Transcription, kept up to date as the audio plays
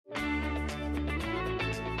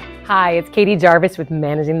Hi, it's Katie Jarvis with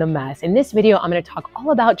Managing the Mess. In this video, I'm going to talk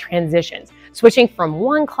all about transitions, switching from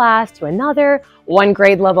one class to another, one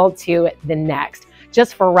grade level to the next.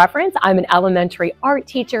 Just for reference, I'm an elementary art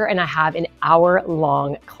teacher and I have an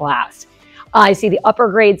hour-long class. I see the upper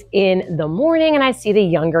grades in the morning and I see the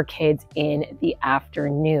younger kids in the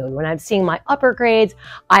afternoon. When I'm seeing my upper grades,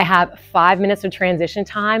 I have 5 minutes of transition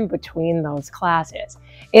time between those classes.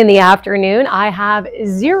 In the afternoon, I have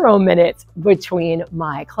 0 minutes between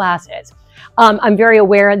my classes. I'm very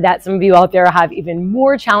aware that some of you out there have even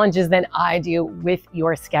more challenges than I do with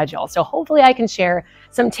your schedule. So hopefully I can share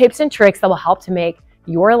some tips and tricks that will help to make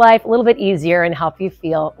your life a little bit easier and help you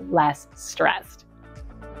feel less stressed.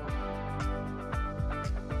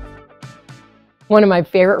 One of my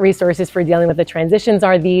favorite resources for dealing with the transitions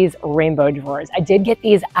are these rainbow drawers. I did get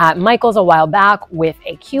these at Michael's a while back with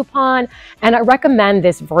a coupon, and I recommend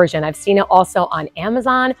this version. I've seen it also on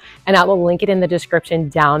Amazon, and I will link it in the description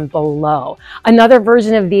down below. Another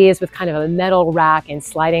version of these with kind of a metal rack and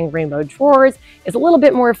sliding rainbow drawers is a little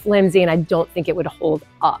bit more flimsy, and I don't think it would hold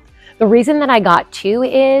up. The reason that I got two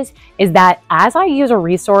is that as I use a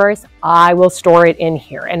resource, I will store it in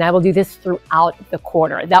here, and I will do this throughout the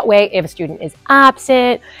quarter. That way, if a student is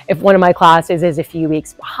absent, if one of my classes is a few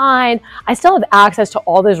weeks behind, I still have access to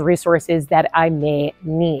all those resources that I may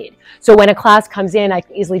need. So when a class comes in, I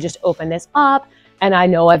can easily just open this up, and I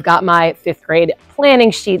know I've got my 5th grade planning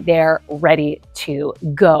sheet there ready to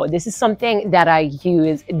go. This is something that I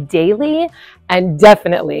use daily and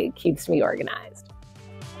definitely keeps me organized.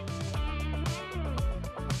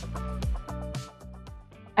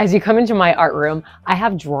 As you come into my art room, I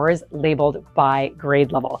have drawers labeled by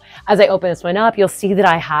grade level. As I open this one up, you'll see that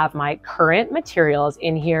I have my current materials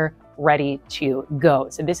in here ready to go.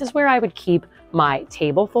 So this is where I would keep my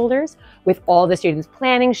table folders with all the students'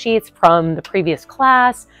 planning sheets from the previous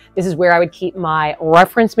class. This is where I would keep my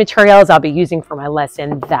reference materials I'll be using for my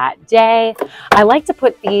lesson that day. I like to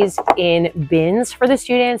put these in bins for the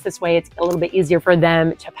students. This way it's a little bit easier for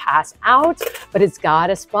them to pass out, but it's got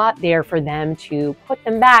a spot there for them to put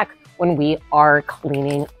them back when we are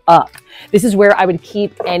cleaning up. This is where I would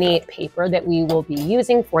keep any paper that we will be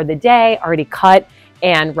using for the day already cut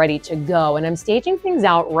and ready to go. And I'm staging things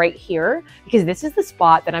out right here because this is the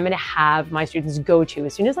spot that I'm going to have my students go to.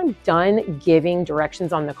 As soon as I'm done giving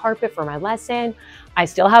directions on the carpet for my lesson, I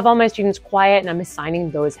still have all my students quiet and I'm assigning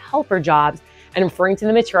those helper jobs and referring to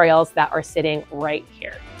the materials that are sitting right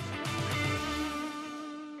here.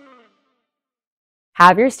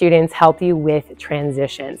 Have your students help you with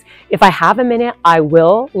transitions. If I have a minute, I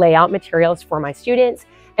will lay out materials for my students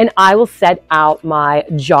and I will set out my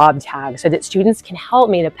job tag so that students can help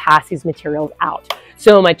me to pass these materials out.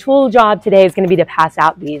 So my tool job today is going to be to pass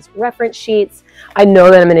out these reference sheets. I know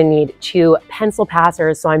that I'm going to need 2 pencil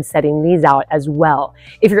passers, so I'm setting these out as well.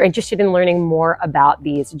 If you're interested in learning more about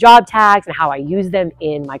these job tags and how I use them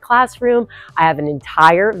in my classroom, I have an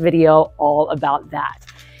entire video all about that.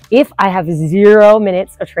 If I have 0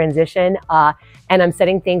 minutes of transition and I'm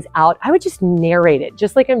setting things out, I would just narrate it,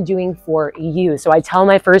 just like I'm doing for you. So I tell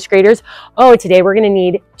my 1st graders, oh, today we're gonna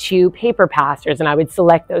need 2 paper passers, and I would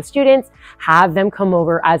select those students, have them come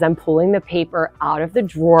over as I'm pulling the paper out of the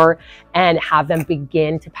drawer and have them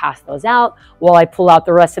begin to pass those out while I pull out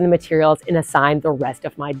the rest of the materials and assign the rest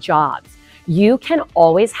of my jobs. You can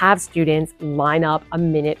always have students line up a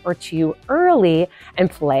minute or 2 early and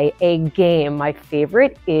play a game. My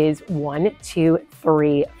favorite is 1, 2,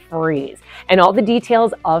 3, freeze. And all the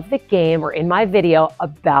details of the game are in my video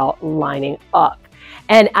about lining up.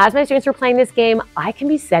 And as my students are playing this game, I can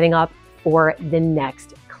be setting up for the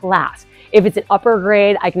next class. If it's an upper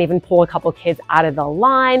grade, I can even pull a couple kids out of the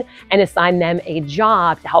line and assign them a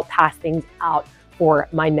job to help pass things out for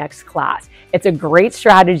my next class. It's a great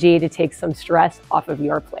strategy to take some stress off of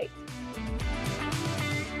your plate.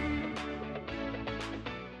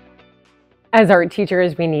 As art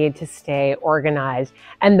teachers, we need to stay organized.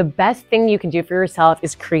 And the best thing you can do for yourself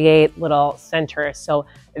is create little centers. So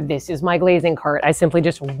this is my glazing cart. I simply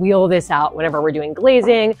just wheel this out whenever we're doing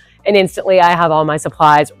glazing, and instantly I have all my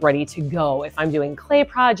supplies ready to go. If I'm doing clay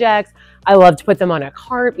projects, I love to put them on a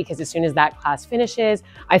cart because as soon as that class finishes,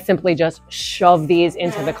 I simply just shove these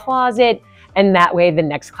into the closet, and that way the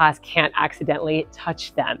next class can't accidentally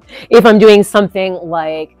touch them. If I'm doing something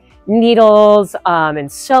like needles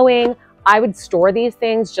and sewing, I would store these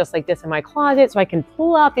things just like this in my closet so I can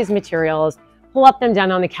pull out these materials, pull up them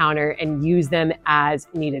down on the counter and use them as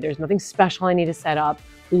needed. There's nothing special I need to set up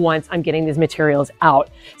once I'm getting these materials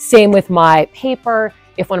out. Same with my paper.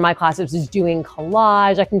 If one of my classes is doing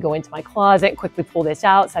collage, I can go into my closet, quickly pull this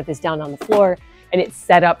out, set this down on the floor, and it's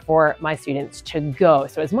set up for my students to go.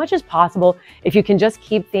 So as much as possible, if you can just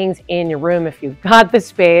keep things in your room, if you've got the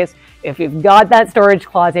space, if you've got that storage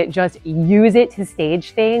closet, just use it to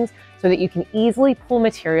stage things so that you can easily pull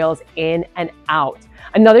materials in and out.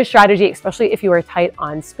 Another strategy, especially if you are tight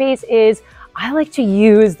on space, is I like to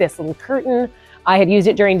use this little curtain. I had used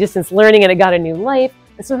it during distance learning and it got a new life.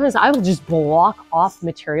 And sometimes I will just block off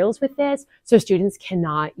materials with this so students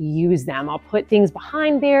cannot use them. I'll put things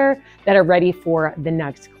behind there that are ready for the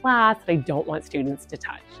next class that I don't want students to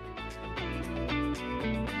touch.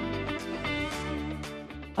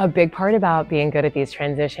 A big part about being good at these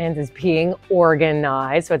transitions is being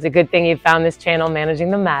organized. So it's a good thing you found this channel, Managing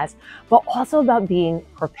the Mess, but also about being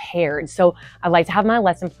prepared. So I like to have my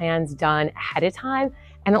lesson plans done ahead of time,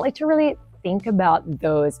 and I like to really think about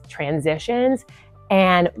those transitions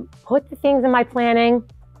and put the things in my planning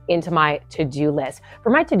into my to-do list. For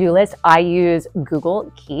my to-do list, I use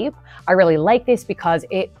Google Keep. I really like this because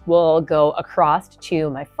it will go across to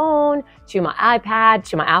my phone, to my iPad,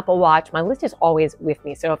 to my Apple Watch. My list is always with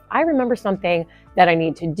me. So if I remember something that I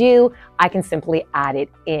need to do, I can simply add it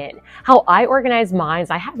in. How I organize mine is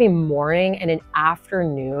I have a morning and an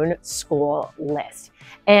afternoon school list.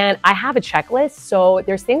 And I have a checklist, so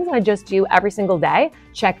there's things I just do every single day,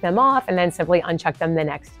 check them off, and then simply uncheck them the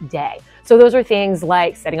next day. So those are things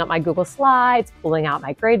like setting up my Google Slides, pulling out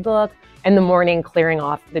my gradebook, in the morning clearing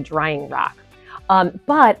off the drying rack.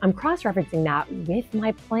 But I'm cross-referencing that with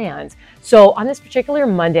my plans. So on this particular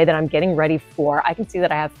Monday that I'm getting ready for, I can see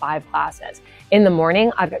that I have 5 classes. In the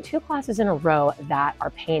morning, I've got 2 classes in a row that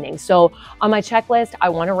are painting. So on my checklist, I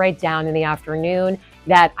want to write down in the afternoon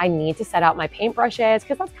that I need to set out my paintbrushes,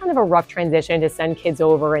 because that's kind of a rough transition to send kids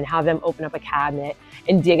over and have them open up a cabinet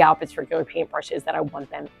and dig out particular paintbrushes that I want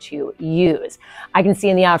them to use. I can see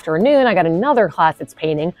in the afternoon, I got another class that's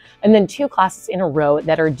painting, and then 2 classes in a row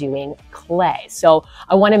that are doing clay. So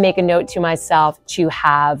I want to make a note to myself to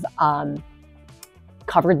have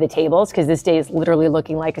covered the tables, because this day is literally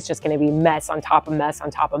looking like it's just going to be mess on top of mess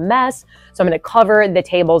on top of mess. So I'm going to cover the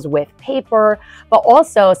tables with paper, but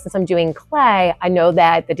also since I'm doing clay, I know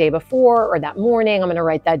that the day before or that morning, I'm going to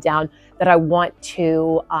write that down, that I want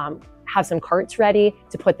to have some carts ready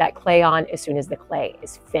to put that clay on as soon as the clay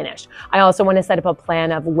is finished. I also want to set up a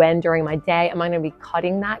plan of when during my day am I going to be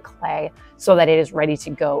cutting that clay so that it is ready to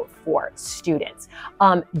go for students.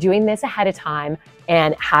 Doing this ahead of time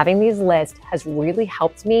and having these lists has really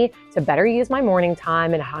helped me to better use my morning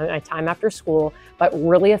time and my time after school, but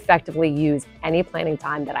really effectively use any planning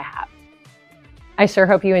time that I have. I sure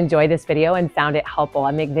hope you enjoyed this video and found it helpful.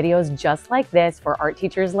 I make videos just like this for art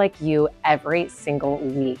teachers like you every single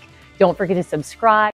week. Don't forget to subscribe.